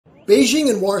Beijing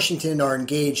and Washington are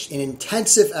engaged in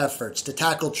intensive efforts to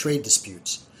tackle trade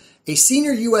disputes. A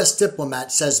senior U.S.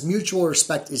 diplomat says mutual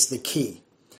respect is the key.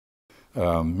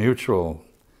 Mutual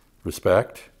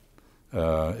respect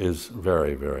is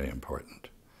very, very important.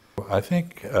 I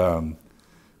think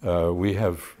we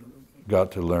have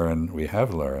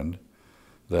learned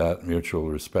that mutual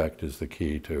respect is the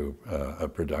key to a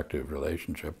productive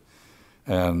relationship,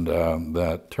 and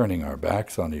that turning our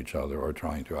backs on each other or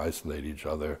trying to isolate each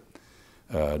other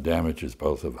damages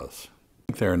both of us.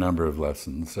 I think there are a number of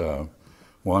lessons.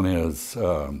 One is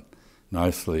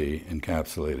nicely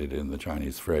encapsulated in the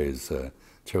Chinese phrase,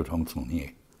 求同存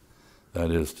异.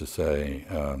 That is to say,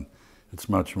 it's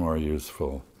much more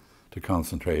useful to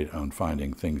concentrate on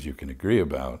finding things you can agree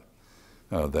about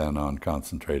than on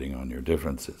concentrating on your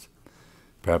differences.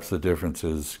 Perhaps the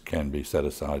differences can be set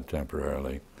aside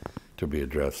temporarily to be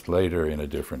addressed later in a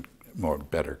different,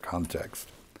 better context.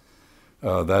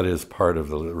 That is part of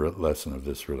the lesson of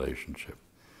this relationship.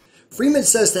 Freeman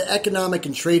says that economic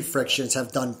and trade frictions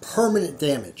have done permanent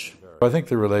damage. I think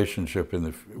the relationship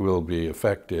will be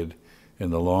affected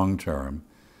in the long term.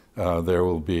 There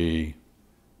will be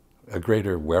a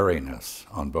greater wariness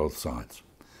on both sides,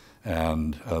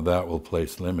 and that will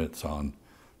place limits on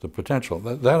the potential.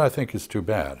 That I think is too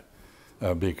bad,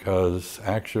 because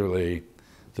actually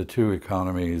the two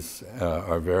economies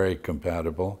are very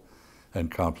compatible and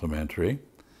complementary.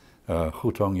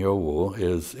 互通有无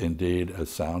is indeed a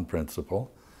sound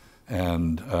principle,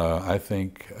 and I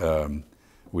think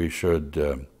we should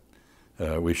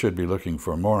be looking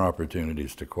for more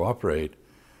opportunities to cooperate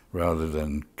rather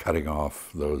than cutting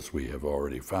off those we have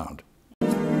already found.